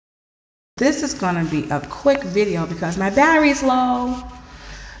This is gonna be a quick video because my battery's low.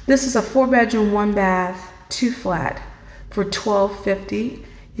 This is a 4-bedroom, 1 bath, 2 flat for $1,250.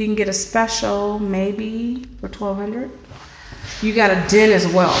 You can get a special maybe for $1,200. You got a den as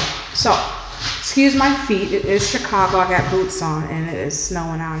well. So, excuse my feet. It is Chicago. I got boots on and it is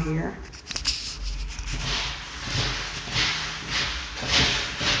snowing out here.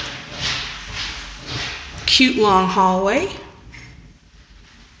 Cute long hallway.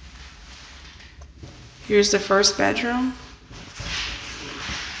 Here's the first bedroom.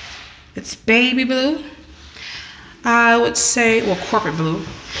 It's baby blue. I would say, well, corporate blue,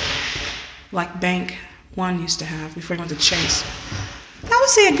 like Bank One used to have before he went to Chase. I would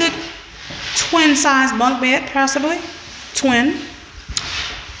say a good twin size bunk bed, possibly. Twin.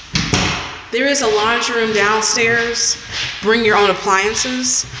 There is a laundry room downstairs. Bring your own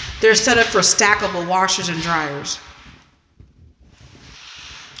appliances. They're set up for stackable washers and dryers.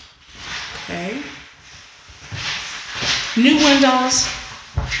 Okay. New windows,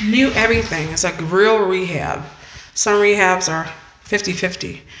 new everything. It's like real rehab. Some rehabs are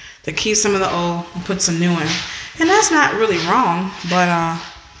 50-50. They keep some of the old and put some new in. And that's not really wrong, but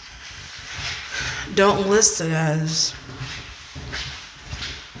don't list it as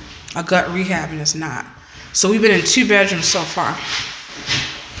a gut rehab, and it's not. So we've been in 2 bedrooms so far.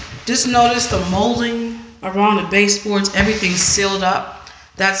 Just notice the molding around the baseboards, everything's sealed up.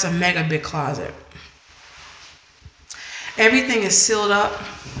 That's a mega big closet. Everything is sealed up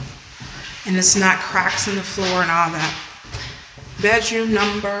and it's not cracks in the floor and all that. Bath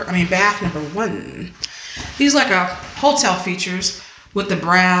number 1. These like a hotel features with the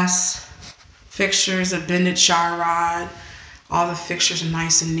brass fixtures, a bended shower rod. All the fixtures are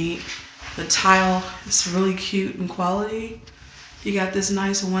nice and neat. The tile is really cute in quality. You got this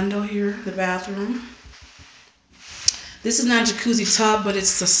nice window here, the bathroom. This is not a jacuzzi tub, but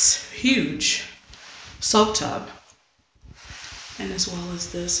it's this huge soap tub. And as well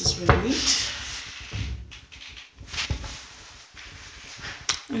as this is really neat.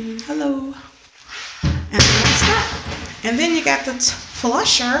 Hello. And that's that. And then you got the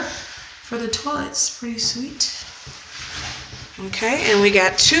flusher for the toilets. Pretty sweet. Okay, and we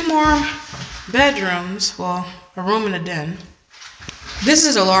got 2 more bedrooms. Well, a room and a den. This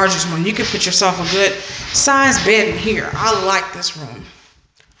is the largest one. You can put yourself a good size bed in here. I like this room.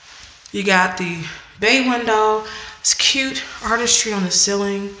 You got the bay window. It's cute artistry on the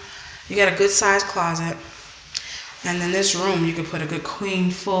ceiling. You got a good sized closet. And then this room, you could put a good queen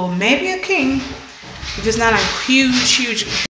full, maybe a king. If it's not a huge